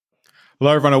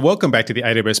Hello, everyone, and welcome back to the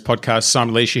AWS podcast.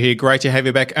 Simon Elisha here. Great to have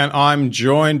you back. And I'm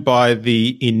joined by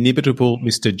the inimitable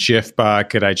Mr. Jeff Barr.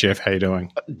 G'day, Jeff. How you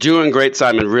doing? Doing great,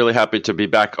 Simon. Really happy to be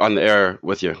back on the air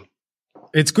with you.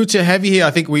 It's good to have you here.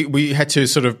 I think we had to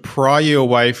sort of pry you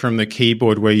away from the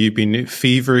keyboard where you've been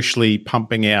feverishly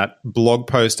pumping out blog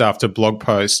post after blog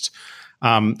post.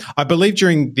 I believe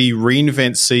during the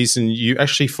reInvent season, you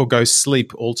actually forgo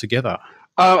sleep altogether.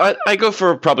 I go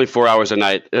for probably 4 hours a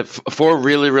night, 4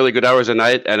 really, really good hours a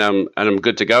night, and I'm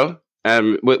good to go.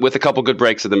 With a couple good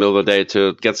breaks in the middle of the day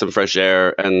to get some fresh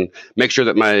air and make sure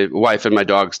that my wife and my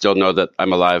dog still know that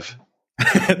I'm alive.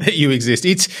 That you exist.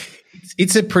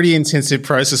 It's a pretty intensive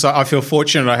process. I feel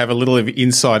fortunate I have a little of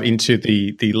insight into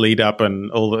the lead up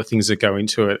and all the things that go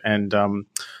into it. And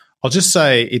I'll just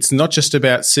say it's not just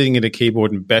about sitting at a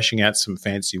keyboard and bashing out some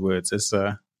fancy words. There's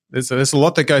a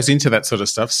lot that goes into that sort of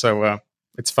stuff. So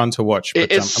it's fun to watch. But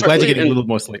I'm glad you're getting a little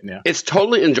more sleep now. It's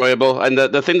totally enjoyable. And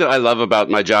the thing that I love about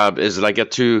my job is that I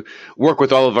get to work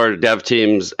with all of our dev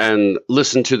teams and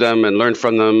listen to them and learn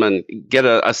from them and get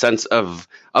a sense of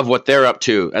what they're up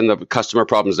to and the customer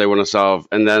problems they want to solve.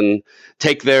 And then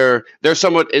take their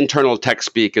somewhat internal tech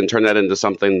speak and turn that into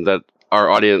something that our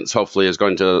audience hopefully is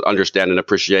going to understand and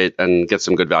appreciate and get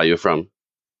some good value from.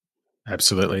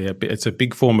 Absolutely. It's a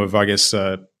big form of, I guess,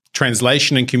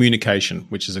 translation and communication,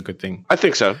 which is a good thing. I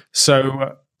think so.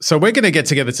 So we're going to get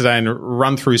together today and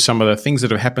run through some of the things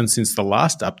that have happened since the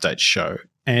last update show.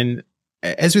 And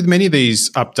as with many of these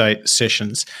update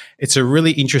sessions, it's a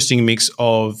really interesting mix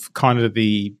of kind of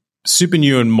the super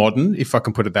new and modern, if I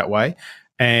can put it that way,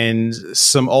 and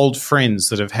some old friends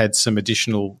that have had some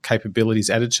additional capabilities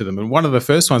added to them. And one of the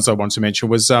first ones I want to mention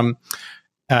was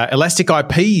Elastic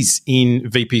IPs in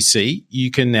VPC.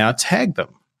 You can now tag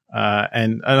them.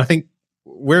 And I think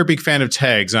we're a big fan of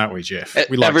tags, aren't we, Jeff?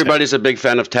 Everybody's a big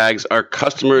fan of tags. Our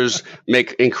customers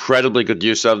make incredibly good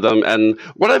use of them. And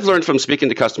what I've learned from speaking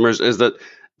to customers is that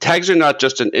tags are not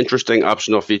just an interesting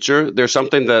optional feature. They're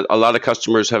something that a lot of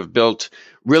customers have built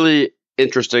really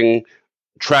interesting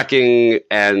tracking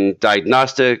and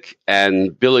diagnostic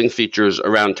and billing features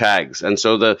around tags. And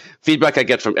so the feedback I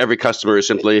get from every customer is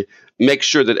simply make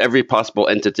sure that every possible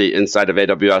entity inside of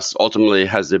AWS ultimately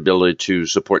has the ability to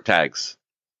support tags.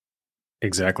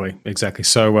 Exactly.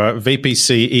 So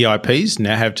VPC EIPs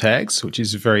now have tags, which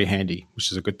is very handy,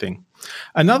 which is a good thing.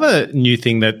 Another new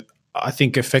thing that I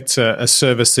think affects a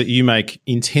service that you make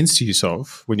intense use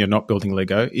of when you're not building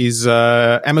Lego is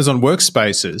Amazon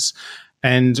Workspaces.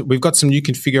 And we've got some new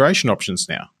configuration options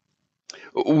now.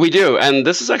 We do. And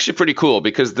this is actually pretty cool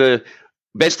because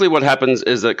basically what happens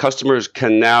is that customers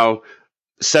can now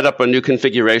set up a new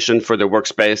configuration for their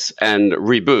workspace and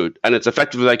reboot. And it's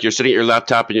effectively like you're sitting at your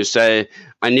laptop and you say,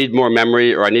 I need more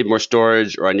memory or I need more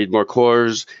storage or I need more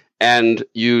cores. And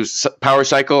you power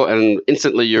cycle and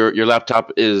instantly your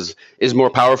laptop is more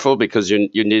powerful because you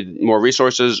need more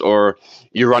resources or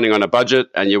you're running on a budget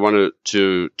and you want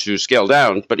to scale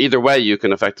down. But either way, you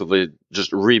can effectively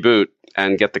just reboot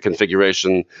and get the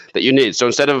configuration that you need. So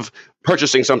instead of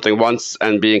purchasing something once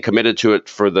and being committed to it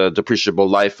for the depreciable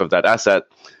life of that asset,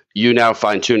 you now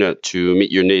fine-tune it to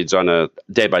meet your needs on a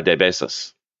day-by-day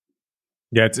basis.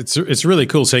 Yeah, it's really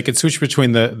cool. So you can switch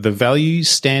between the value,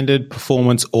 standard,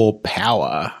 performance, or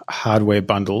power hardware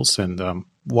bundles. And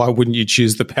why wouldn't you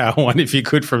choose the power one if you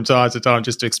could from time to time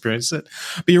just to experience it?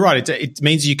 But you're right. It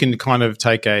means you can kind of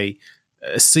take a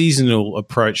seasonal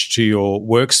approach to your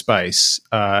workspace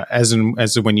as and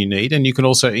when you need. And you can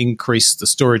also increase the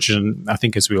storage. And I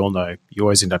think, as we all know, you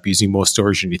always end up using more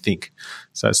storage than you think.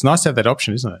 So it's nice to have that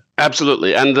option, isn't it?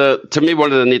 Absolutely. And to me,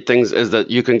 one of the neat things is that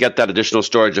you can get that additional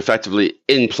storage effectively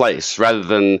in place rather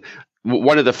than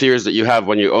one of the fears that you have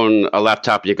when you own a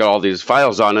laptop and you got all these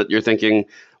files on it. You're thinking,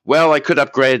 well, I could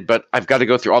upgrade, but I've got to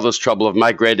go through all this trouble of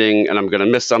migrating and I'm going to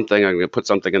miss something. I'm going to put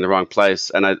something in the wrong place.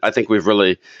 And I think we've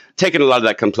really taken a lot of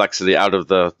that complexity out of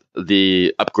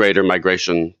the upgrade or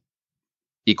migration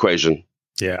equation.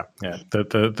 Yeah.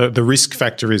 The risk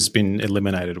factor has been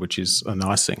eliminated, which is a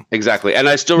nice thing. Exactly. And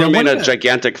I still remain a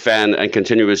gigantic fan and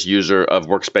continuous user of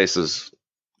workspaces.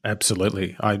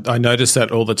 Absolutely. I notice that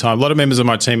all the time. A lot of members of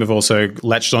my team have also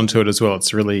latched onto it as well.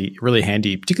 It's really, really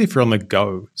handy, particularly if you're on the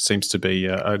go. Seems to be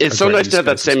It's so nice to have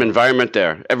that same environment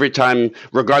there. Every time,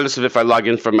 regardless of if I log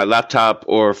in from my laptop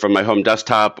or from my home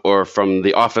desktop or from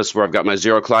the office where I've got my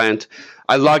Xero client,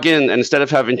 I log in and instead of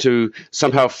having to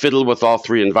somehow fiddle with all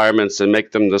three environments and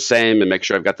make them the same and make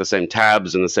sure I've got the same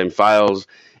tabs and the same files,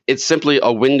 it's simply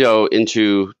a window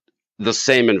into the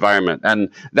same environment. And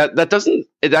that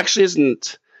actually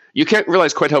isn't you can't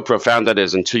realize quite how profound that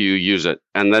is until you use it.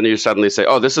 And then you suddenly say,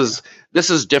 oh, this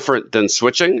is different than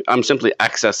switching. I'm simply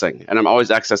accessing, and I'm always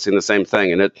accessing the same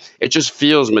thing. And it just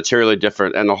feels materially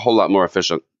different and a whole lot more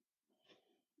efficient.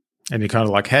 And you're kind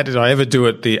of like, how did I ever do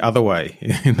it the other way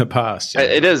in the past? You know?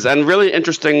 It is. And really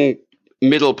interesting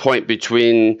middle point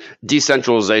between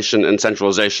decentralization and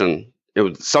centralization.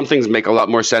 Some things make a lot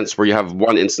more sense where you have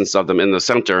one instance of them in the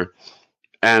center,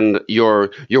 and your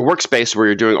workspace where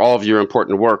you're doing all of your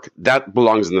important work, that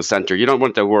belongs in the center. You don't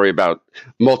want to worry about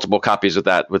multiple copies of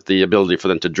that with the ability for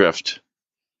them to drift.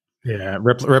 Yeah,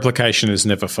 replication is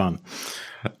never fun.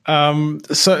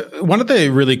 So one of the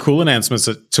really cool announcements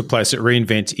that took place at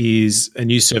reInvent is a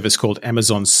new service called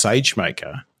Amazon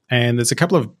SageMaker. And there's a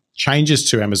couple of changes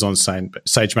to Amazon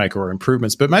SageMaker or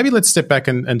improvements, but maybe let's step back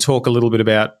and talk a little bit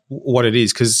about what it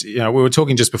is, because we were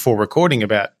talking just before recording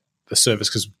about the service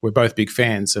because we're both big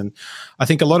fans, and I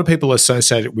think a lot of people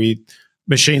associate it with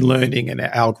machine learning and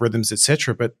algorithms,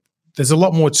 etc. But there's a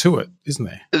lot more to it, isn't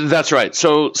there? That's right.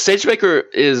 So SageMaker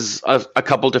is a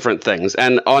couple different things,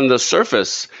 and on the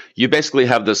surface, you basically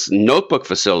have this notebook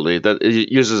facility that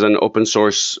uses an open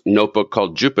source notebook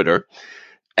called Jupyter.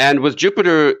 And with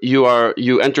Jupyter,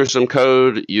 you enter some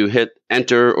code, you hit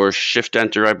enter or shift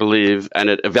enter, I believe, and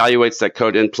it evaluates that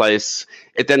code in place.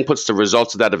 It then puts the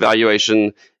results of that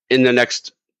evaluation in the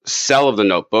next cell of the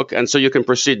notebook. And so you can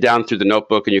proceed down through the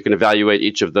notebook and you can evaluate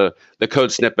each of the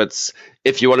code snippets.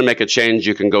 If you want to make a change,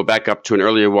 you can go back up to an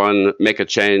earlier one, make a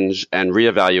change, and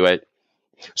reevaluate.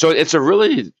 So it's a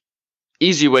really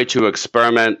easy way to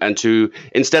experiment and to,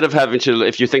 instead of having to,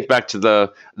 if you think back to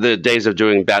the days of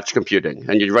doing batch computing,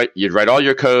 and you'd write all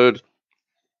your code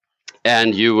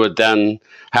and you would then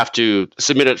have to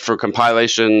submit it for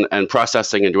compilation and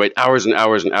processing and wait hours and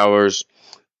hours and hours,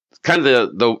 kind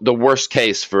of the worst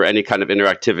case for any kind of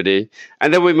interactivity.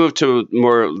 And then we moved to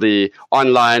more the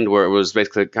online, where it was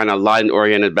basically kind of line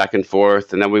oriented back and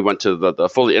forth. And then we went to the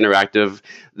fully interactive.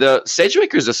 The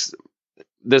SageMaker is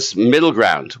this middle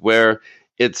ground where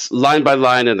it's line by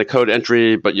line in the code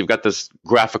entry, but you've got this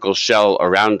graphical shell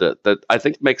around it that I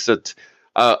think makes it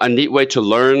a neat way to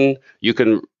learn. You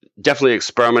can definitely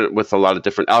experiment with a lot of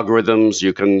different algorithms.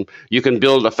 You can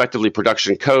build effectively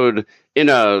production code in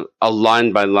a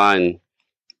line by line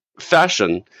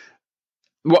fashion.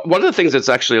 One of the things that's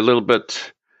actually a little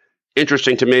bit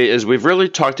interesting to me is we've really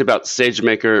talked about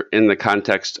SageMaker in the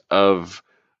context of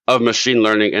machine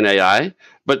learning and AI,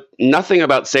 but nothing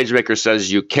about SageMaker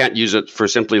says you can't use it for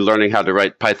simply learning how to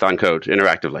write Python code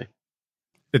interactively.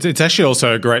 It's actually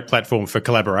also a great platform for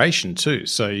collaboration too.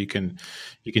 So you can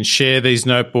share these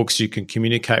notebooks, you can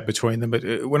communicate between them.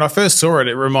 But when I first saw it,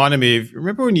 it reminded me of,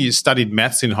 remember when you studied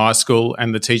maths in high school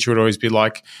and the teacher would always be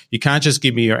like, you can't just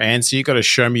give me your answer, you got to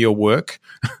show me your work.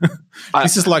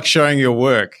 This is like showing your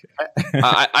work.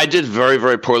 I did very,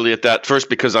 very poorly at that. First,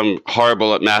 because I'm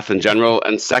horrible at math in general.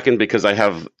 And second, because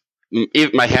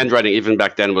my handwriting even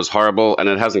back then was horrible, and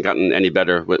it hasn't gotten any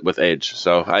better with age.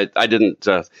 So I didn't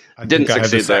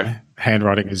succeed there.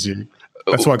 Handwriting as you.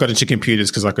 That's why I got into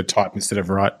computers, because I could type instead of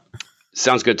write.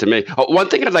 Sounds good to me. One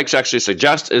thing I'd like to actually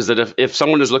suggest is that if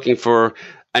someone is looking for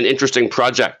an interesting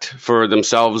project for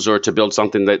themselves or to build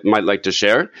something that might like to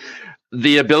share,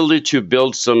 the ability to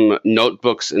build some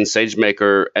notebooks in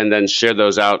SageMaker and then share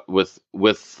those out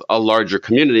with a larger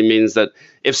community means that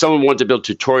if someone wanted to build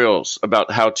tutorials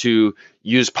about how to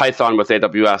use Python with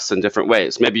AWS in different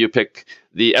ways, maybe you pick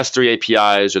the S3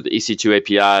 APIs or the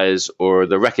EC2 APIs or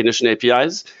the recognition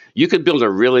APIs, you could build a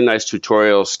really nice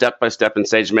tutorial step-by-step in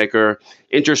SageMaker,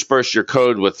 intersperse your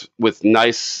code with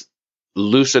nice,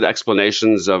 lucid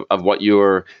explanations of what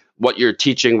you're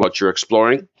teaching, what you're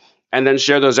exploring, and then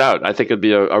share those out. I think it'd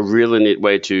be a really neat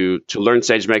way to learn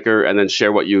SageMaker and then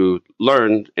share what you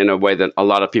learned in a way that a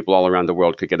lot of people all around the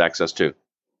world could get access to.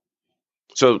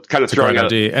 So kind of throwing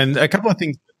out and a couple of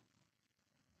things.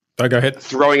 Oh, go ahead.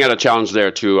 Throwing out a challenge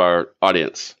there to our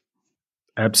audience.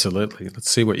 Absolutely. Let's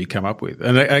see what you come up with.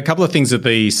 And a couple of things that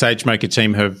the SageMaker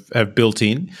team have built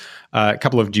in, a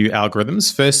couple of new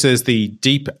algorithms. First, there's the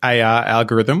Deep AR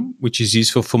algorithm, which is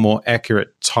useful for more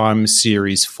accurate time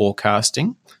series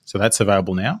forecasting. So that's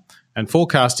available now. And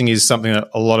forecasting is something that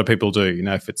a lot of people do. You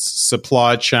know, if it's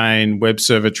supply chain, web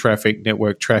server traffic,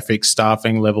 network traffic,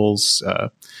 staffing levels,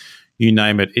 you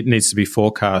name it, it needs to be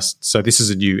forecast. So this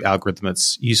is a new algorithm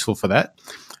that's useful for that.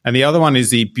 And the other one is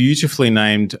the beautifully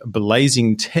named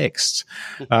Blazing Text,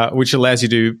 which allows you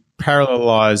to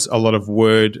parallelize a lot of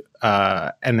word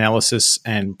analysis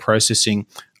and processing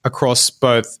across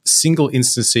both single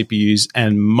instance CPUs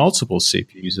and multiple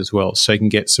CPUs as well. So you can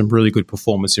get some really good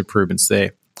performance improvements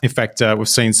there. In fact, we've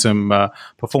seen some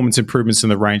performance improvements in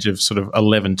the range of sort of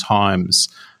 11 times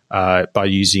by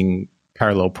using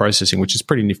parallel processing, which is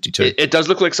pretty nifty too. It does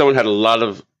look like someone had a lot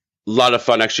of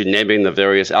fun actually naming the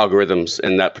various algorithms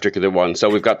in that particular one. So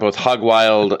we've got both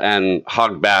Hogwild and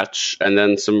Hogbatch, and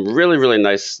then some really, really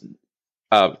nice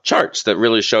charts that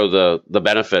really show the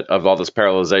benefit of all this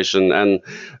parallelization, and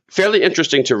fairly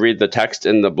interesting to read the text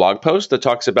in the blog post that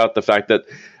talks about the fact that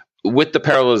with the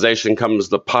parallelization comes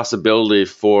the possibility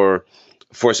for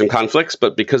some conflicts,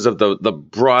 but because of the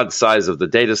broad size of the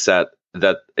data set,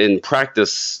 that in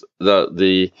practice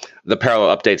the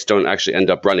parallel updates don't actually end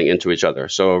up running into each other.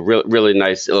 So a really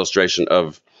nice illustration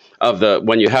of the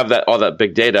when you have all that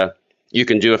big data, you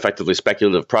can do effectively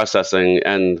speculative processing,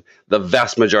 and the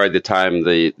vast majority of the time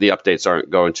the updates aren't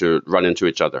going to run into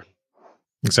each other.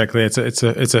 Exactly.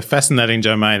 It's a fascinating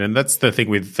domain, and that's the thing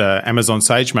with Amazon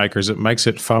SageMaker, is it makes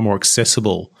it far more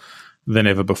accessible than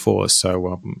ever before.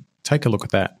 So take a look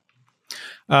at that.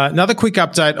 Another quick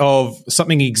update of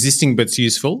something existing but's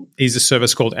useful is a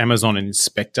service called Amazon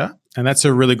Inspector, and that's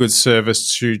a really good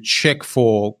service to check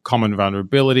for common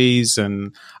vulnerabilities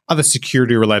and other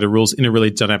security-related rules in a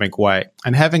really dynamic way.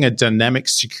 And having a dynamic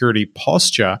security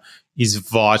posture is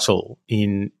vital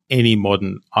in any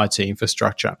modern IT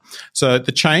infrastructure. So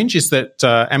the change is that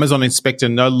Amazon Inspector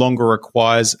no longer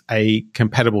requires a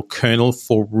compatible kernel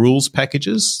for rules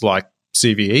packages like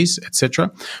CVEs,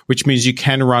 etc., which means you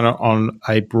can run it on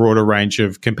a broader range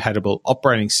of compatible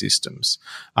operating systems.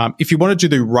 If you want to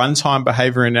do the runtime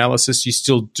behavior analysis, you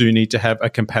still do need to have a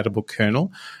compatible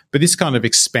kernel, but this kind of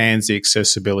expands the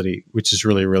accessibility, which is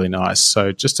really, really nice.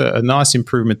 So just a nice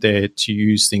improvement there to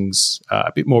use things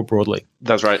a bit more broadly.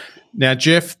 That's right. Now,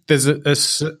 Jeff, there's a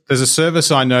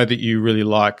service I know that you really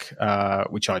like,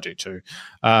 which I do too,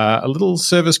 a little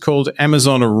service called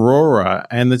Amazon Aurora,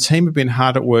 and the team have been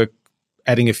hard at work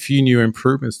adding a few new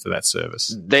improvements to that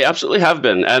service. They absolutely have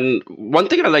been. And one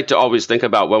thing I like to always think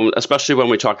about, especially when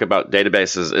we talk about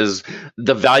databases, is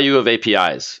the value of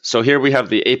APIs. So here we have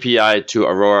the API to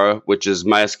Aurora, which is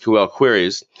MySQL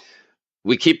queries.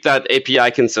 We keep that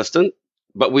API consistent,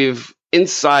 but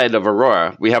inside of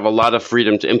Aurora, we have a lot of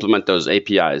freedom to implement those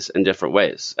APIs in different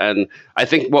ways. And I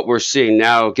think what we're seeing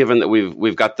now, given that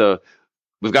we've got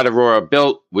Aurora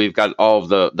built, we've got all of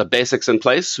the basics in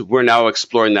place, we're now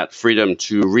exploring that freedom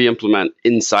to re-implement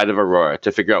inside of Aurora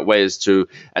to figure out ways to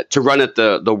run at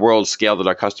the world scale that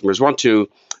our customers want to.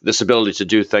 This ability to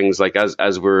do things like,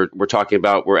 as we're talking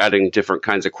about, we're adding different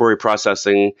kinds of query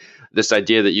processing, this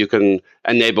idea that you can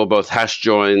enable both hash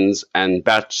joins and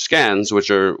batch scans, which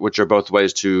are both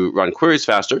ways to run queries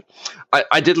faster.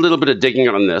 I did a little bit of digging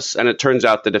on this, and it turns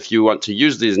out that if you want to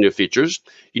use these new features,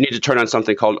 you need to turn on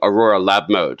something called Aurora Lab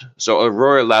Mode. So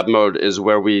Aurora Lab Mode is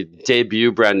where we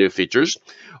debut brand new features.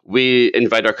 We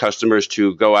invite our customers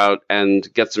to go out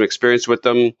and get some experience with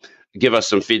them, give us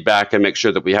some feedback, and make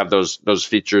sure that we have those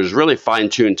features really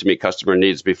fine-tuned to meet customer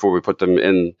needs before we put them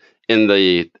in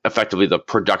effectively the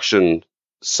production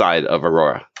side of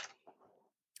Aurora.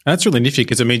 That's really nifty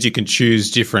because it means you can choose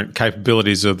different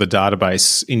capabilities of the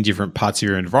database in different parts of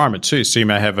your environment too. So you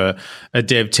may have a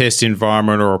dev test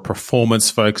environment or a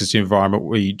performance-focused environment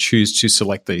where you choose to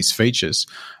select these features.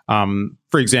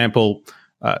 For example,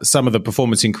 some of the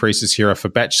performance increases here are for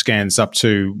batch scans up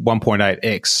to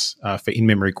 1.8x for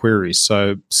in-memory queries.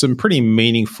 So some pretty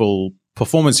meaningful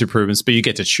performance improvements, but you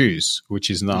get to choose, which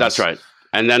is nice. That's right.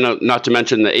 And then not to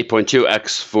mention the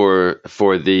 8.2x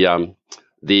for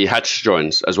the hatch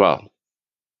joins as well.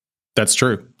 That's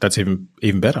true. That's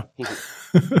even better.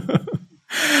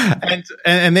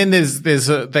 And then there's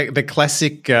the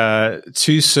classic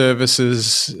two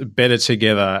services better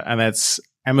together, and that's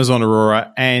Amazon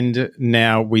Aurora, and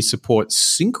now we support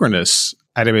synchronous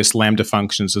AWS Lambda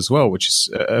functions as well, which is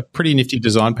a pretty nifty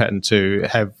design pattern to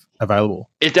have available.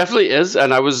 It definitely is,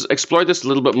 and I was exploring this a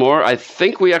little bit more. I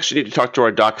think we actually need to talk to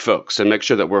our doc folks and make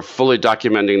sure that we're fully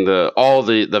documenting all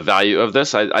the value of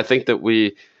this. I think that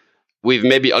we've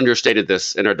maybe understated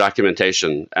this in our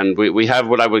documentation, and we have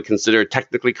what I would consider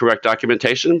technically correct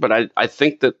documentation, but I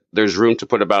think that there's room to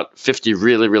put about 50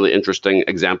 really, really interesting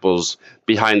examples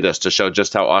behind this to show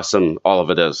just how awesome all of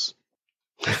it is.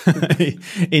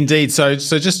 Indeed. So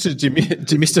just to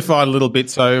demystify a little bit,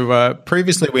 so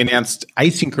previously we announced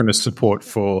asynchronous support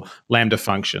for Lambda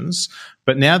functions,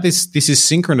 but now this is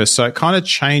synchronous, so it kind of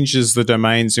changes the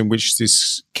domains in which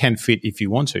this can fit if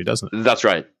you want to, doesn't it? That's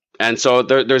right. And so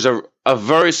there's a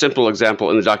very simple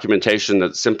example in the documentation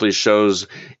that simply shows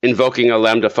invoking a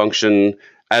Lambda function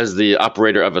as the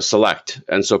operator of a select.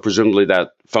 And so presumably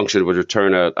that function would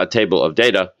return a table of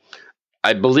data.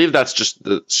 I believe that's just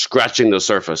scratching the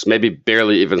surface, maybe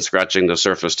barely even scratching the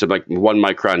surface to like 1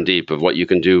 micron deep of what you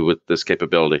can do with this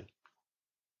capability.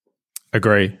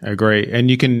 Agree.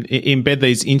 And you can embed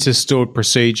these into stored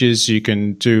procedures. You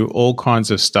can do all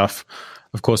kinds of stuff,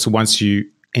 of course, once you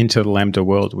enter the Lambda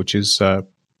world, which is a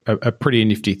pretty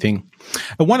nifty thing.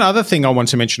 And one other thing I want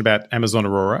to mention about Amazon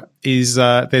Aurora is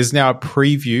there's now a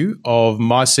preview of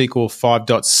MySQL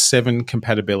 5.7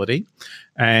 compatibility.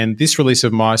 And this release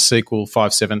of MySQL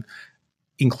 5.7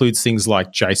 includes things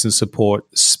like JSON support,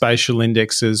 spatial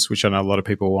indexes, which I know a lot of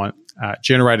people want,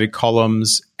 generated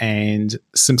columns, and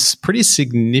some pretty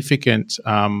significant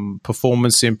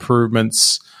performance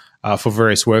improvements for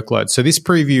various workloads. So this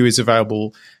preview is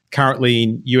available currently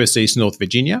in US East North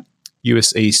Virginia,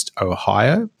 US East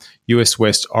Ohio, US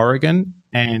West Oregon,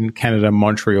 and Canada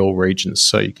Montreal regions.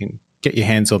 So you can get your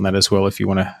hands on that as well if you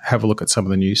want to have a look at some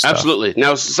of the new stuff. Absolutely.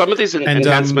 Now, some of these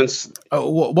enhancements...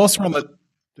 whilst we're on the...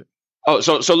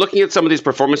 So looking at some of these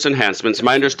performance enhancements,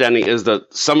 my understanding is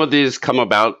that some of these come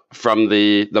about from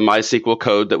the MySQL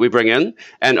code that we bring in,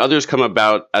 and others come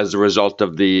about as a result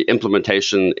of the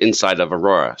implementation inside of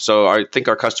Aurora. So I think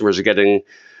our customers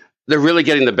they're really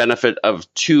getting the benefit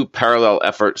of two parallel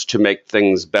efforts to make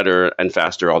things better and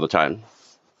faster all the time.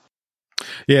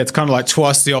 Yeah, it's kind of like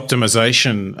twice the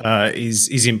optimization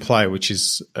is in play, which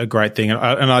is a great thing.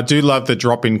 And I do love the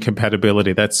drop-in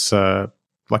compatibility. That's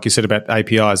like you said about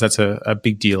APIs, that's a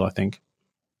big deal, I think.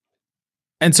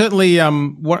 And certainly,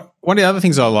 one of the other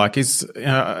things I like is,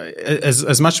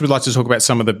 as much as we'd like to talk about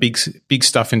some of the big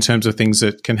stuff in terms of things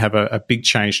that can have a big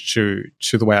change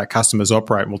to the way our customers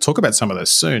operate, and we'll talk about some of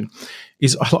those soon,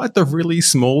 is I like the really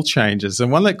small changes.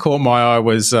 And one that caught my eye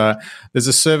was there's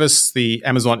a service, the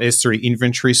Amazon S3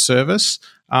 inventory service.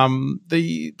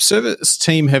 The service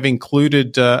team have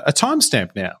included a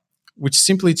timestamp now, which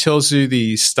simply tells you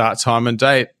the start time and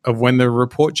date of when the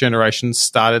report generation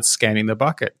started scanning the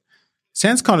bucket.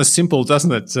 Sounds kind of simple,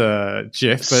 doesn't it,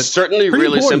 Jeff? But certainly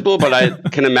really simple, but I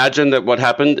can imagine that what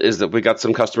happened is that we got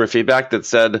some customer feedback that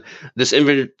said this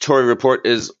inventory report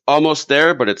is almost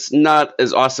there, but it's not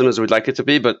as awesome as we'd like it to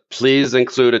be, but please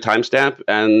include a timestamp.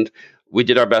 And we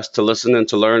did our best to listen and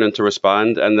to learn and to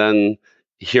respond, and then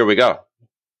here we go.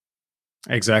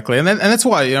 Exactly. And that's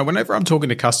why, whenever I'm talking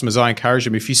to customers, I encourage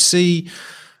them, if you see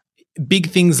big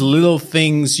things, little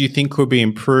things you think could be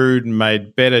improved,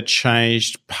 made better,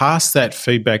 changed, pass that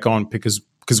feedback on because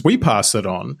we pass it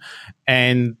on.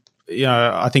 And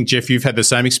I think, Jeff, you've had the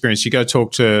same experience. You go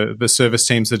talk to the service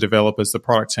teams, the developers, the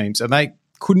product teams, and they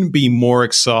couldn't be more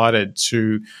excited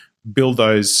to build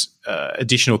those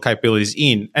additional capabilities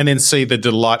in and then see the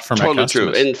delight from our customers.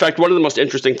 Totally true. In fact, one of the most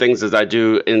interesting things that I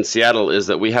do in Seattle is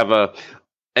that we have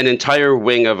an entire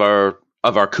wing of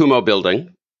our Kumo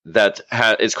building that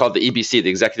is called the EBC, the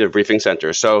Executive Briefing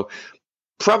Center. So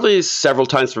probably several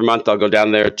times per month, I'll go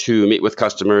down there to meet with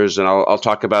customers, and I'll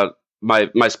talk about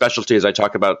my specialty is I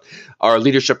talk about our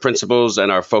leadership principles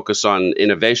and our focus on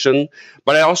innovation.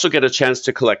 But I also get a chance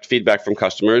to collect feedback from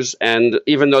customers. And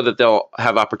even though that they'll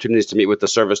have opportunities to meet with the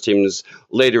service teams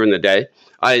later in the day,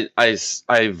 I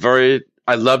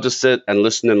love to sit and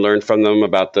listen and learn from them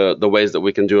about the ways that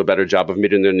we can do a better job of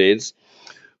meeting their needs.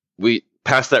 We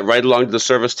pass that right along to the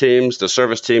service teams. The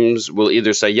service teams will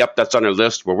either say, yep, that's on our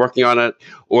list, we're working on it,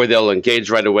 or they'll engage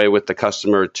right away with the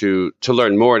customer to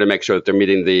learn more to make sure that they're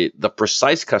meeting the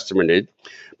precise customer need.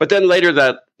 But then later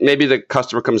that maybe the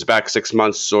customer comes back 6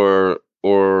 months or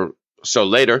so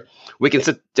later, we can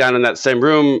sit down in that same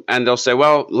room and they'll say,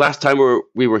 well, last time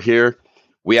we were here,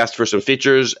 we asked for some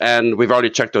features and we've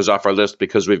already checked those off our list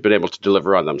because we've been able to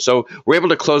deliver on them. So we're able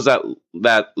to close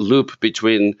that loop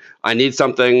between I need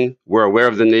something, we're aware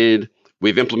of the need,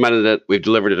 we've implemented it, we've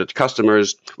delivered it to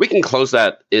customers. We can close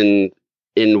that in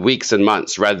weeks and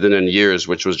months rather than in years,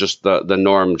 which was just the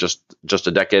norm just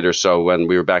a decade or so when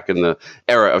we were back in the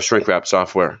era of shrink wrap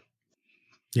software.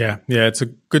 Yeah, it's a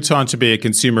good time to be a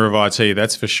consumer of IT,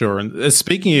 that's for sure. And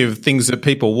speaking of things that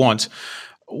people want,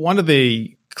 one of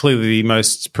the clearly the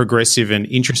most progressive and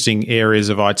interesting areas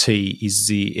of IT is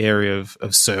the area of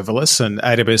serverless and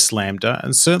AWS Lambda.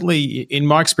 And certainly in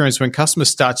my experience, when customers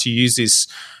start to use this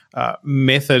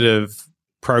method of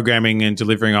programming and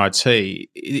delivering IT,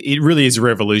 it really is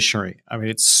revolutionary. I mean,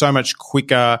 it's so much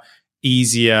quicker,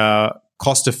 easier,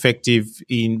 cost-effective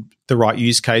in the right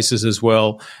use cases as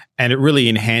well. And it really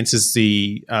enhances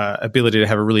the ability to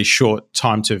have a really short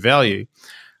time to value.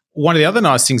 One of the other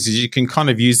nice things is you can kind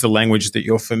of use the language that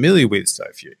you're familiar with. So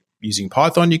if you're using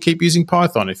Python, you keep using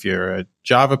Python. If you're a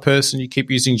Java person, you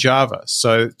keep using Java.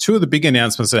 So two of the big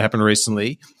announcements that happened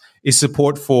recently is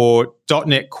support for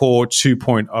 .NET Core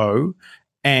 2.0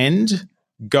 and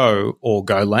Go or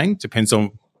Golang, depends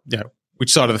on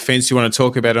which side of the fence you want to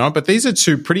talk about it on. But these are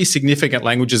two pretty significant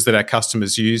languages that our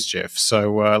customers use, Jeff.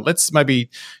 So let's maybe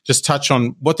just touch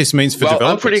on what this means for developers.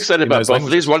 I'm pretty excited about both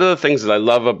of these. One of the things that I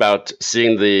love about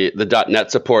seeing the .NET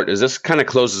support is this kind of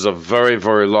closes a very,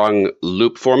 very long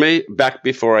loop for me. Back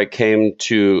before I came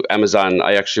to Amazon,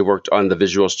 I actually worked on the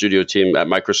Visual Studio team at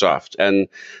Microsoft. And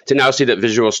to now see that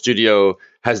Visual Studio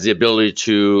has the ability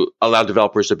to allow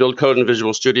developers to build code in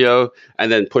Visual Studio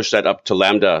and then push that up to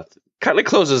Lambda kind of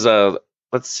closes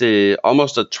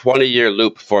almost a 20-year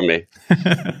loop for me.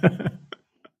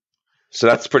 So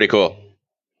that's pretty cool.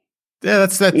 Yeah,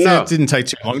 that didn't take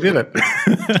too long, did it?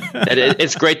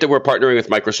 It's great that we're partnering with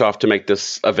Microsoft to make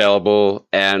this available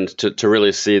and to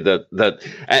really see that.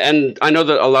 And I know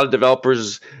that a lot of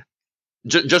developers,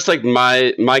 just like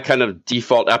my kind of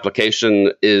default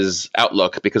application is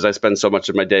Outlook because I spend so much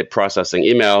of my day processing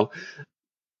email.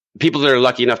 People that are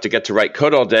lucky enough to get to write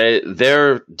code all day,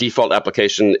 their default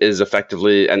application is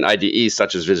effectively an IDE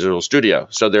such as Visual Studio.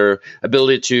 So their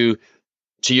ability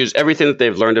to use everything that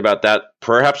they've learned about that,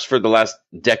 perhaps for the last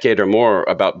decade or more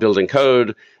about building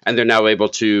code, and they're now able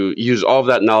to use all of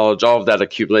that knowledge, all of that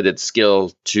accumulated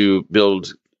skill to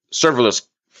build serverless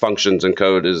functions and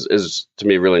code is to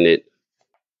me really neat.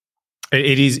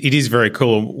 It is very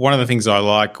cool. One of the things I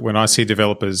like when I see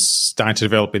developers starting to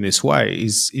develop in this way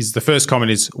is the first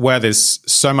comment is, wow, there's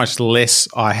so much less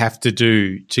I have to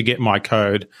do to get my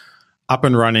code up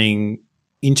and running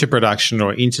into production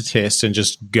or into test and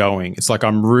just going. It's like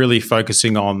I'm really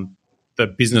focusing on the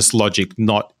business logic,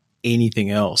 not anything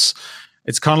else.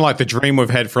 It's kind of like the dream we've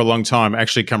had for a long time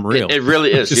actually come real. It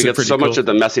really is. You get so much of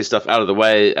the messy stuff out of the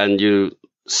way and you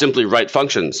simply write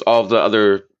functions. All of the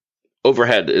other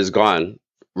overhead is gone.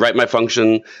 Write my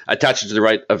function, attach it to the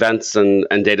right events and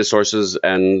data sources,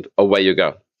 and away you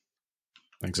go.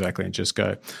 Exactly, and just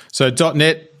go. So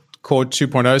 .NET Core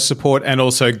 2.0 support and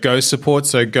also Go support.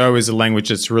 So Go is a language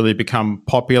that's really become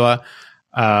popular,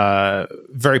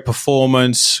 very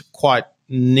performant, quite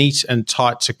neat and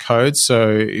tight to code.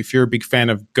 So if you're a big fan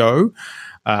of Go,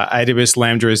 AWS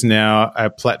Lambda is now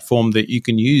a platform that you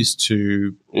can use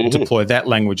to deploy that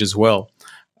language as well.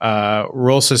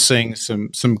 We're also seeing some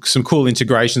cool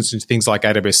integrations into things like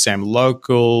AWS SAM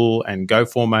Local and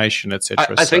GoFormation,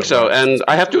 etc. I think so. And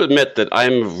I have to admit that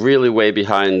I'm really way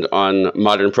behind on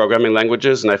modern programming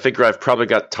languages. And I figure I've probably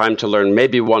got time to learn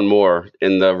maybe one more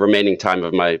in the remaining time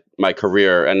of my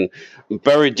career. And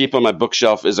buried deep on my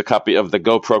bookshelf is a copy of the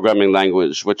Go programming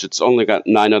language, which it's only got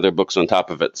 9 other books on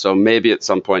top of it. So maybe at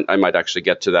some point I might actually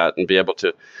get to that and be able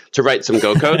to write some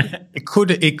Go code. It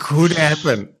could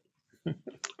happen.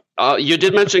 You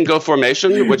did mention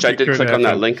GoFormation, which I did click on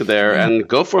that link there. And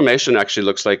GoFormation actually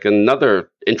looks like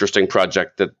another interesting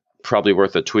project that probably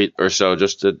worth a tweet or so.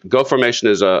 GoFormation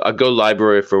is a Go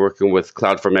library for working with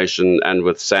CloudFormation and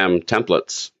with SAM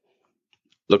templates.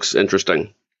 Looks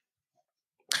interesting.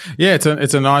 Yeah,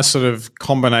 it's a nice sort of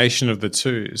combination of the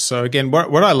two. So again,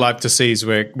 what I like to see is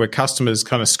where customers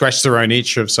kind of scratch their own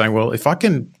itch of saying, well, if I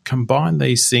can combine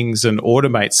these things and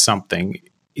automate something,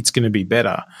 it's going to be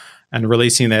better. And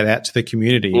releasing that out to the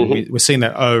community. We're seeing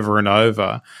that over and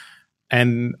over.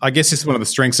 And I guess it's one of the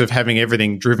strengths of having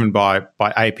everything driven by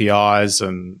APIs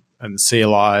and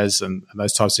CLIs and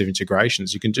those types of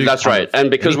integrations. You can do that's right.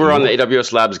 And because we're on the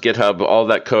AWS Labs GitHub, all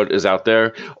that code is out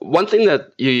there. One thing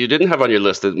that you didn't have on your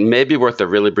list that may be worth a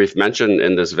really brief mention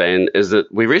in this vein is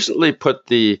that we recently put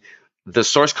the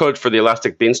source code for the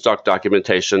Elastic Beanstalk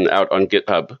documentation out on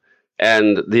GitHub.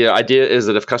 And the idea is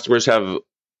that if customers have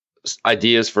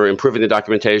ideas for improving the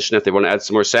documentation, if they want to add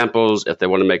some more samples, if they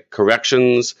want to make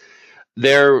corrections,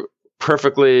 they're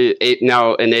perfectly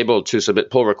now enabled to submit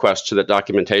pull requests to that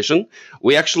documentation.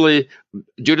 We actually,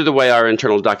 due to the way our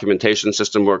internal documentation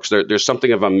system works, there's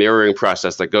something of a mirroring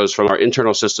process that goes from our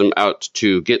internal system out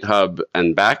to GitHub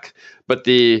and back. But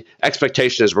the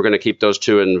expectation is we're going to keep those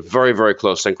two in very, very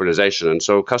close synchronization. And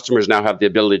so customers now have the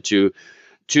ability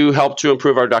to help to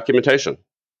improve our documentation.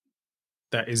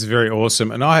 That is very awesome.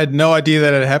 And I had no idea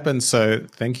that had happened. So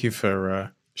thank you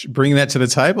for bringing that to the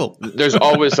table. There's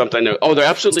always something new. Oh, there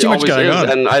absolutely always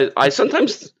is. And I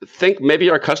sometimes think maybe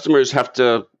our customers have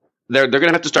to, they're going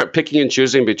to have to start picking and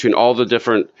choosing between all the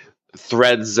different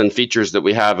threads and features that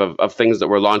we have of things that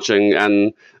we're launching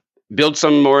and build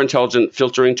some more intelligent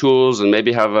filtering tools and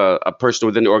maybe have a person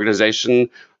within the organization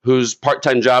whose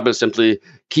part-time job is simply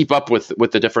keep up with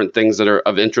the different things that are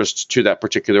of interest to that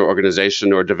particular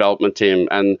organization or development team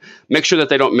and make sure that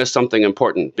they don't miss something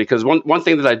important. Because one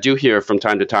thing that I do hear from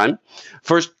time to time,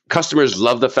 first, customers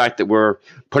love the fact that we're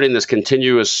putting this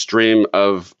continuous stream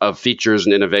of features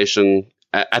and innovation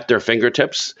at their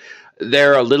fingertips.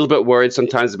 they're a little bit worried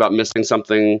sometimes about missing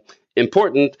something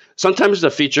important. Sometimes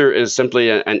the feature is simply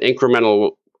an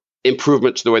incremental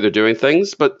improvement to the way they're doing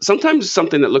things, but sometimes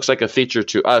something that looks like a feature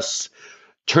to us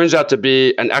turns out to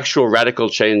be an actual radical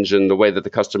change in the way that the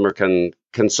customer can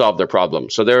solve their problem.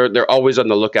 So they're always on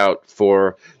the lookout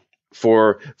for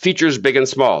features big and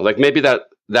small. Like maybe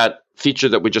that feature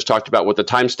that we just talked about with the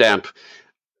timestamp,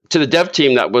 to the dev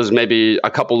team, that was maybe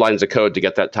a couple lines of code to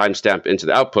get that timestamp into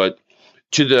the output.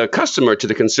 To the customer, to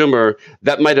the consumer,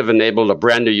 that might have enabled a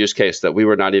brand new use case that we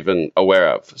were not even aware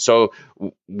of. So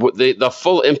the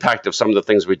full impact of some of the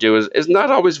things we do is not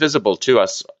always visible to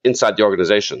us inside the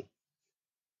organization.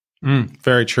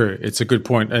 Very true. It's a good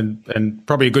point. And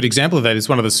probably a good example of that is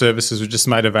one of the services we just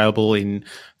made available in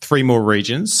 3 more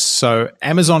regions. So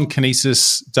Amazon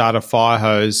Kinesis Data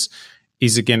Firehose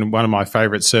is, again, one of my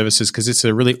favorite services because it's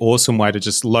a really awesome way to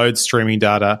just load streaming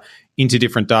data into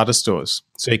different data stores.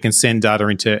 So you can send data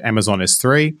into Amazon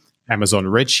S3, Amazon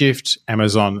Redshift,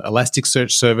 Amazon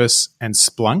Elasticsearch Service, and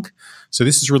Splunk. So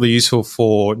this is really useful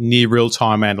for near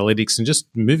real-time analytics and just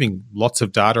moving lots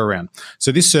of data around.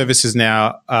 So this service is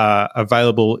now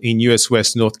available in US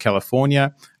West North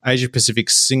California, Asia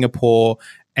Pacific Singapore,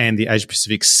 and the Asia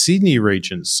Pacific Sydney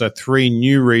regions. So 3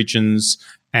 new regions,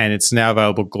 and it's now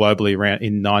available globally around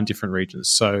in 9 different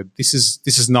regions. So this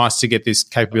is nice to get this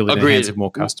capability in the hands of more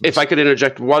customers. If I could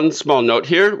interject one small note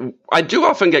here, I do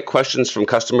often get questions from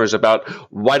customers about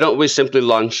why don't we simply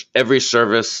launch every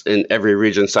service in every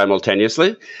region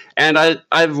simultaneously? And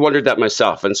I've wondered that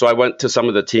myself. And so I went to some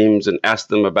of the teams and asked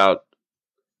them about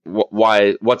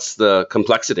what's the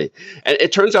complexity. And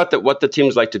it turns out that what the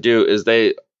teams like to do is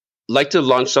they like to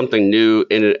launch something new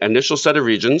in an initial set of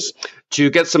regions to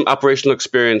get some operational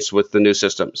experience with the new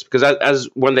systems. Because as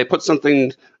when they put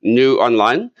something new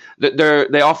online, they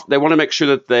want to make sure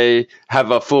that they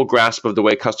have a full grasp of the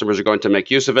way customers are going to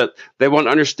make use of it. They want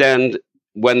to understand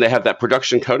when they have that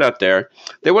production code out there,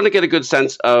 they want to get a good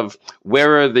sense of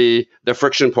where are the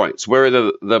friction points, where are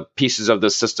the pieces of the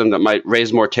system that might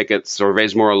raise more tickets or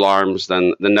raise more alarms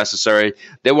than necessary.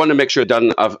 They want to make sure they've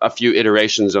done a few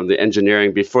iterations of the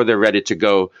engineering before they're ready to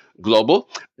go global.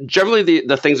 Generally,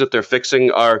 the things that they're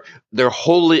fixing they're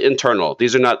wholly internal.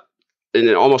 These are not,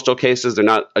 in almost all cases, they're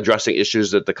not addressing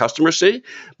issues that the customers see,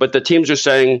 but the teams are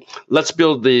saying, let's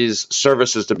build these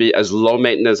services to be as low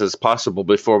maintenance as possible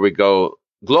before we go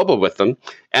global with them.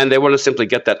 And they want to simply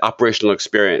get that operational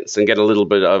experience and get a little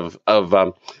bit of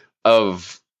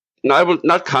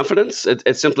not confidence.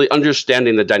 It's simply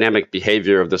understanding the dynamic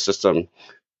behavior of the system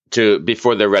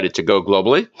before they're ready to go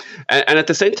globally. And at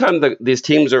the same time, these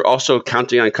teams are also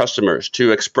counting on customers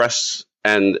to express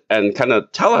and kind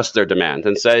of tell us their demand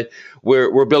and say,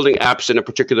 we're building apps in a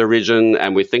particular region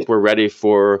and we think we're ready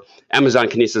for Amazon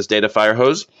Kinesis Data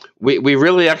Firehose. We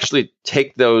really actually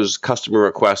take those customer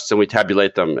requests and we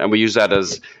tabulate them. And we use that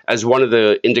as one of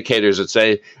the indicators that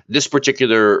say this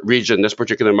particular region, this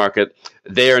particular market,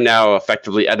 they are now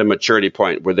effectively at a maturity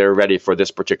point where they're ready for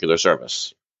this particular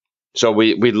service. So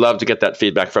we'd love to get that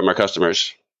feedback from our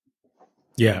customers.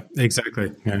 Yeah,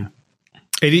 exactly. Yeah.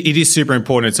 It is super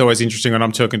important. It's always interesting when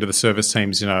I'm talking to the service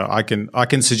teams. I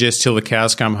can suggest till the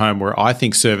cows come home where I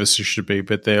think services should be,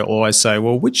 but they always say,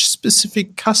 "Well, which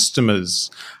specific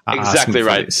customers are exactly asking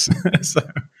right?" For this? So,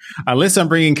 unless I'm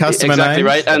bringing customer exactly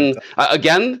names, right. And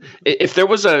again, if there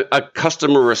was a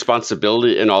customer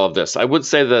responsibility in all of this, I would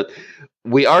say that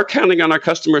we are counting on our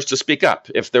customers to speak up.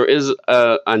 If there is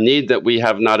a need that we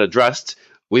have not addressed,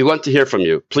 we want to hear from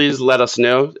you. Please let us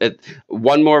know.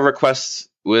 One more request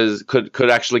could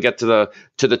actually get to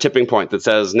the tipping point that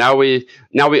says now we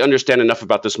understand enough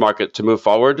about this market to move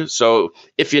forward. So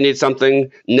if you need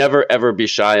something, never ever be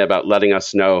shy about letting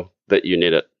us know that you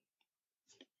need it.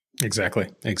 Exactly.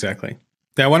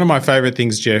 Now, one of my favorite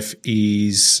things, Jeff,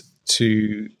 is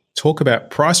to talk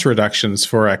about price reductions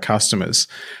for our customers.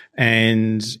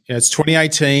 And it's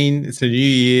 2018, it's a new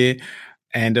year,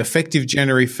 and effective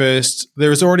January 1st,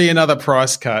 there is already another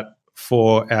price cut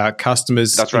for our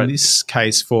customers. That's right. In this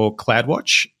case for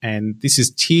CloudWatch, and this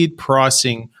is tiered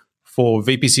pricing for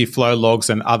VPC flow logs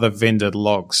and other vendor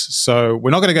logs. So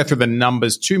we're not going to go through the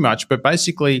numbers too much, but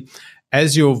basically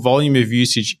as your volume of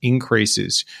usage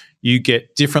increases, you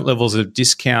get different levels of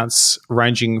discounts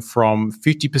ranging from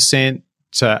 50%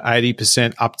 to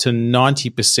 80% up to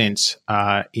 90%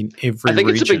 in every region. I think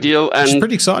it's a big deal. And it's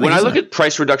pretty exciting. When I look at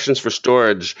price reductions for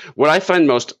storage, what I find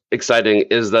most exciting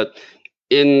is that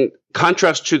in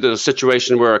contrast to the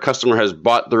situation where a customer has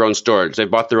bought their own storage,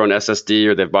 they've bought their own SSD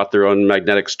or they've bought their own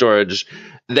magnetic storage,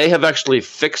 they have actually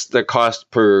fixed the cost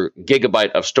per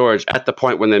gigabyte of storage at the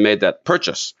point when they made that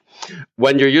purchase.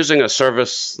 When you're using a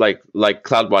service like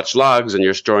CloudWatch Logs and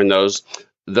you're storing those,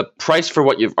 the price for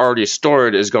what you've already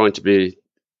stored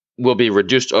will be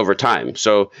reduced over time.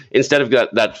 So instead of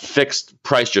that fixed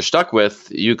price you're stuck with,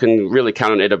 you can really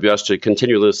count on AWS to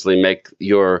continuously make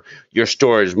your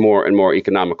storage more and more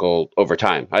economical over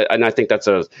time. And I think that's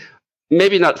a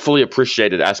maybe not fully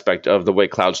appreciated aspect of the way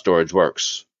cloud storage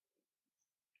works.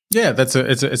 Yeah,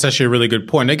 it's actually a really good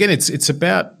point. Again, it's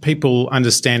about people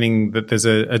understanding that there's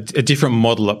a different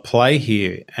model at play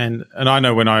here. And I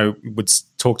know when I would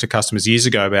talk to customers years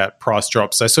ago about price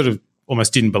drops, they sort of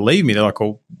almost didn't believe me. They're like,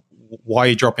 "Well, why are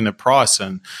you dropping the price?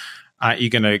 And aren't you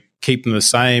going to keep them the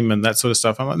same?" And that sort of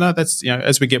stuff. I'm like, no, that's,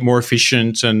 as we get more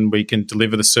efficient and we can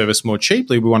deliver the service more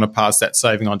cheaply, we want to pass that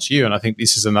saving on to you. And I think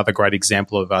this is another great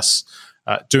example of us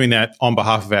doing that on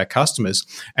behalf of our customers.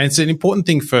 And it's an important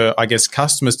thing for, I guess,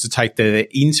 customers to take their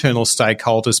internal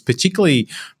stakeholders, particularly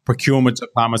procurement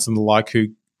departments and the like, who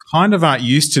kind of aren't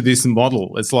used to this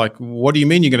model. It's like, what do you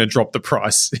mean you're going to drop the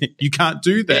price? You can't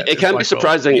do that. It can be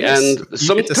surprising. Yes, and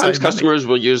sometimes customers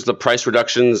will use the price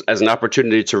reductions as an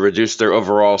opportunity to reduce their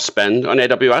overall spend on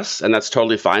AWS. And that's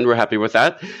totally fine. We're happy with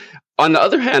that. On the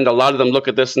other hand, a lot of them look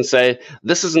at this and say,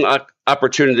 this is an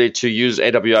opportunity to use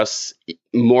AWS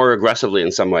more aggressively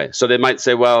in some way. So they might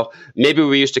say, well, maybe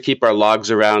we used to keep our logs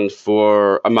around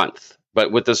for a month,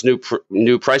 but with this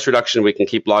new price reduction, we can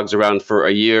keep logs around for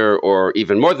a year or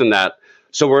even more than that.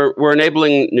 So we're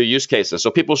enabling new use cases.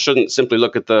 So people shouldn't simply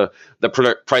look at the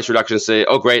price reduction and say,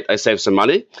 oh, great, I saved some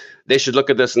money. They should look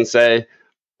at this and say,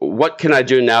 what can I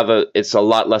do now that it's a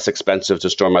lot less expensive to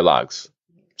store my logs?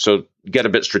 So get a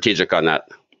bit strategic on that.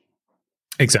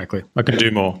 Exactly. I can do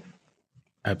more.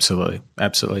 Absolutely.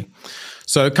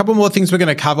 So a couple more things we're going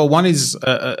to cover. One is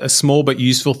a small but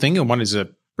useful thing, and one is a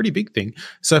pretty big thing.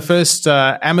 So first,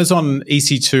 Amazon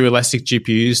EC2 Elastic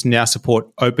GPUs now support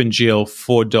OpenGL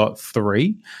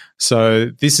 4.3.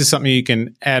 So this is something you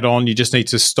can add on. You just need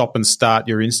to stop and start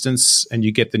your instance, and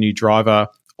you get the new driver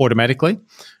automatically,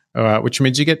 which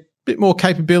means you get bit more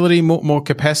capability, more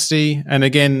capacity. And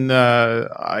again,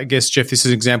 I guess, Jeff, this is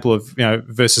an example of,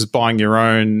 versus buying your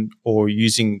own or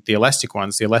using the Elastic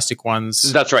ones. The Elastic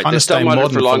ones, that's right. They stay modern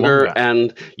for longer.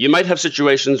 And you might have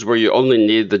situations where you only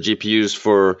need the GPUs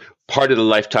for part of the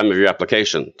lifetime of your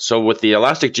application. So with the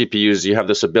Elastic GPUs, you have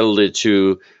this ability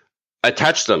to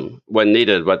attach them when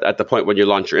needed, but at the point when you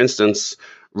launch your instance,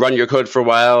 run your code for a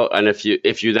while. And if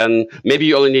you then, maybe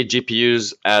you only need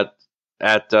GPUs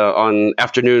on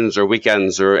afternoons or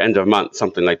weekends or end of month,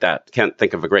 something like that. Can't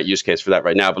think of a great use case for that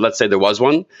right now, but let's say there was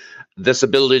one. This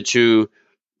ability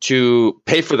to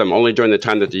pay for them only during the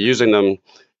time that you're using them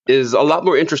is a lot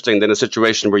more interesting than a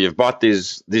situation where you've bought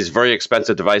these very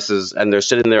expensive devices and they're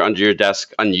sitting there under your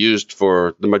desk unused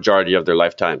for the majority of their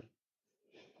lifetime.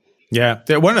 Yeah.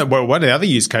 One of the other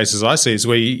use cases I see is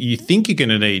where you think you're going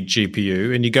to need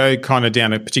GPU and you go kind of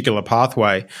down a particular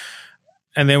pathway.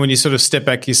 And then when you sort of step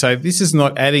back, you say, this is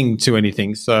not adding to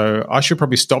anything, so I should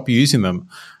probably stop using them.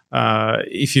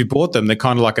 If you bought them, they're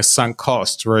kind of like a sunk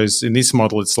cost, whereas in this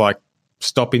model, it's like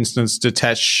stop instance,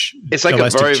 detach it's like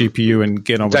Elastic a very GPU and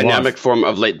get on with life. Dynamic form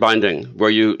of late binding, where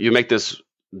you make this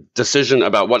decision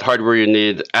about what hardware you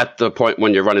need at the point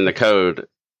when you're running the code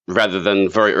rather than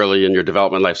very early in your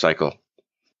development lifecycle.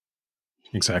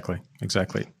 Exactly.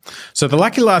 So the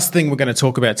lucky last thing we're going to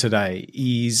talk about today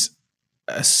is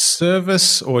a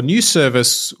service or new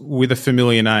service with a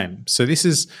familiar name. So this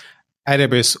is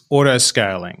AWS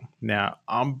Autoscaling. Now,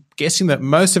 I'm guessing that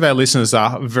most of our listeners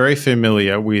are very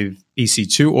familiar with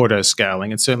EC2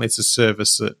 Autoscaling, and certainly it's a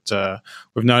service that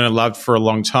we've known and loved for a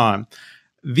long time.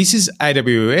 This is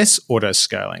AWS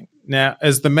Autoscaling. Now,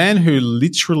 as the man who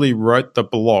literally wrote the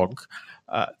blog,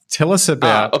 tell us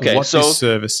about what this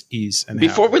service is. And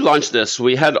before we launched this,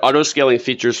 we had autoscaling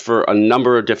features for a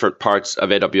number of different parts of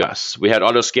AWS. We had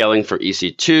autoscaling for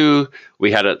EC2,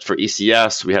 we had it for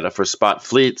ECS, we had it for Spot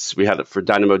Fleets, we had it for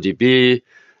DynamoDB,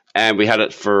 and we had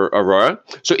it for Aurora.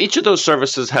 So each of those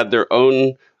services had their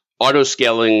own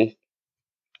autoscaling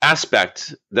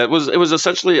aspect. It was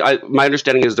essentially, my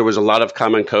understanding is there was a lot of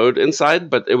common code inside,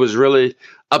 but it was really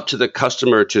up to the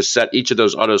customer to set each of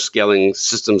those auto-scaling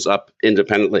systems up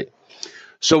independently.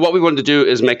 So what we wanted to do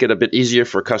is make it a bit easier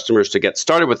for customers to get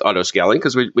started with auto-scaling,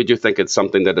 because we do think it's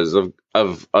something that is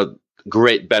of a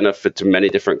great benefit to many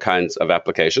different kinds of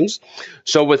applications.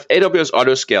 So with AWS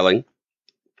auto-scaling,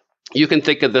 you can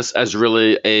think of this as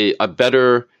really a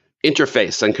better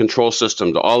interface and control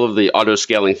system to all of the auto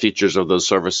scaling features of those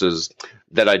services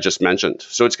that I just mentioned.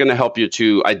 So it's going to help you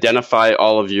to identify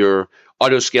all of your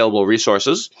auto scalable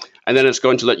resources, and then it's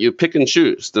going to let you pick and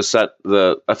choose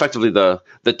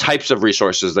the types of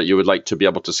resources that you would like to be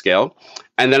able to scale.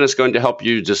 And then it's going to help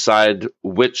you decide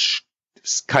which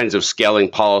kinds of scaling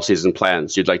policies and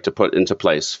plans you'd like to put into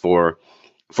place for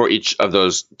each of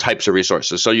those types of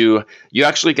resources. So you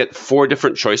actually get 4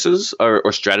 different choices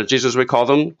or strategies, as we call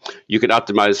them. You can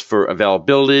optimize for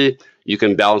availability, you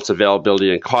can balance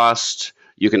availability and cost,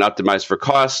 you can optimize for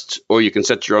cost, or you can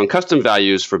set your own custom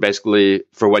values for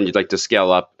when you'd like to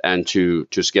scale up and to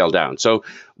scale down. So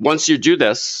once you do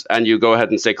this and you go ahead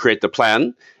and say create the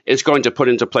plan, it's going to put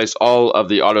into place all of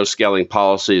the auto scaling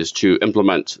policies to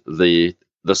implement the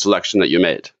selection that you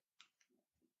made.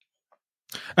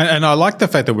 And I like the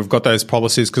fact that we've got those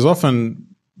policies, because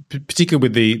often, particularly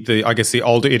with the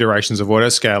older iterations of auto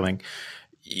scaling,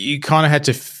 you kind of had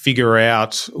to figure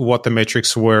out what the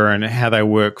metrics were and how they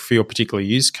work for your particular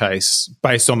use case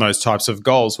based on those types of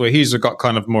goals. Where here's got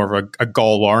kind of more of a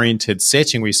goal-oriented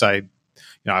setting. We say,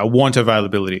 I want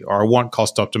availability or I want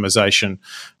cost optimization,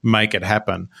 make it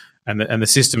happen. And the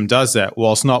system does that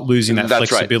whilst not losing that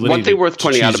flexibility. Right. One thing worth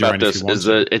pointing out about this is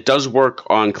that it does work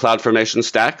on CloudFormation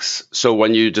stacks. So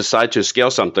when you decide to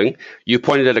scale something, you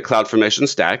point it at a CloudFormation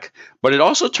stack. But it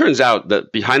also turns out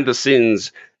that behind the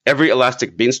scenes, every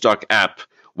Elastic Beanstalk app,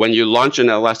 when you launch an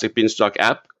Elastic Beanstalk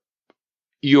app,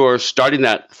 you're starting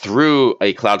that through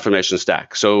a CloudFormation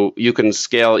stack. So you can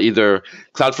scale either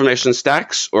CloudFormation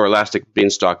stacks or Elastic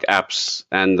Beanstalk apps,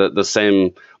 and the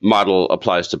same model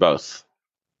applies to both.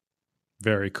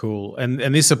 Very cool.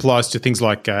 And this applies to things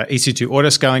like EC2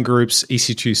 autoscaling groups,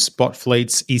 EC2 spot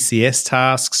fleets, ECS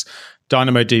tasks,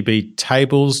 DynamoDB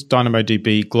tables,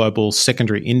 DynamoDB global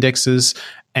secondary indexes,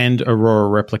 and Aurora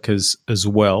replicas as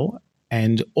well.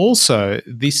 And also,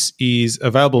 this is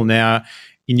available now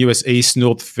in US East,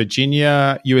 North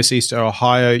Virginia, US East,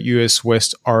 Ohio, US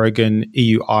West, Oregon,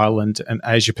 EU Ireland, and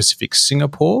Asia Pacific,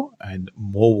 Singapore, and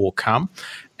more will come.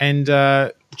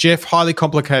 And Jeff, highly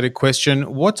complicated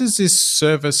question. What does this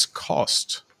service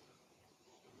cost?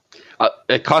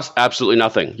 It costs absolutely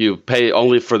nothing. You pay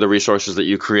only for the resources that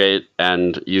you create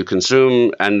and you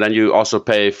consume, and then you also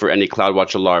pay for any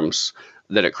CloudWatch alarms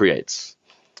that it creates.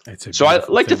 So I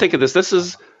like to think of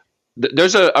this.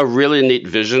 There's a really neat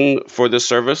vision for this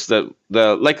service that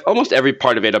like almost every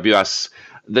part of AWS,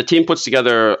 the team puts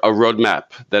together a roadmap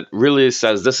that really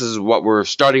says this is what we're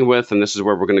starting with and this is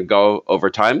where we're going to go over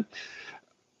time.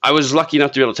 I was lucky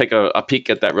enough to be able to take a peek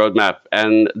at that roadmap,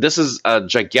 and this is a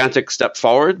gigantic step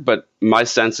forward, but my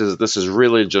sense is this is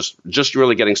really just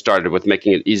really getting started with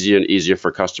making it easier and easier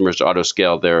for customers to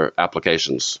auto-scale their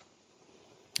applications.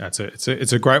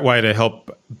 It's a great way to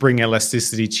help bring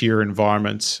elasticity to your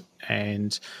environment,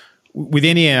 and with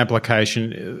any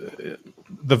application,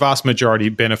 the vast majority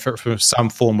benefit from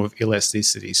some form of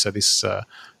elasticity. So this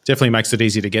definitely makes it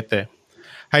easy to get there.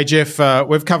 Hey, Jeff,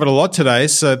 we've covered a lot today,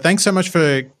 so thanks so much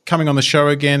for coming on the show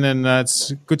again, and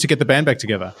it's good to get the band back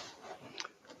together.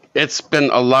 It's been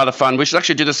a lot of fun. We should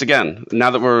actually do this again. Now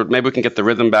that maybe we can get the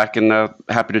rhythm back, and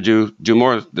happy to do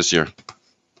more this year.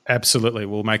 Absolutely.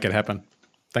 We'll make it happen.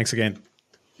 Thanks again.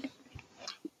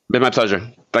 Been my pleasure.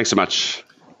 Thanks so much.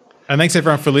 And thanks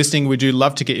everyone for listening. We do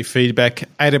love to get your feedback.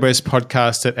 AWS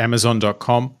podcast at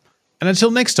amazon.com. And until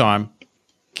next time,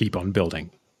 keep on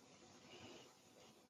building.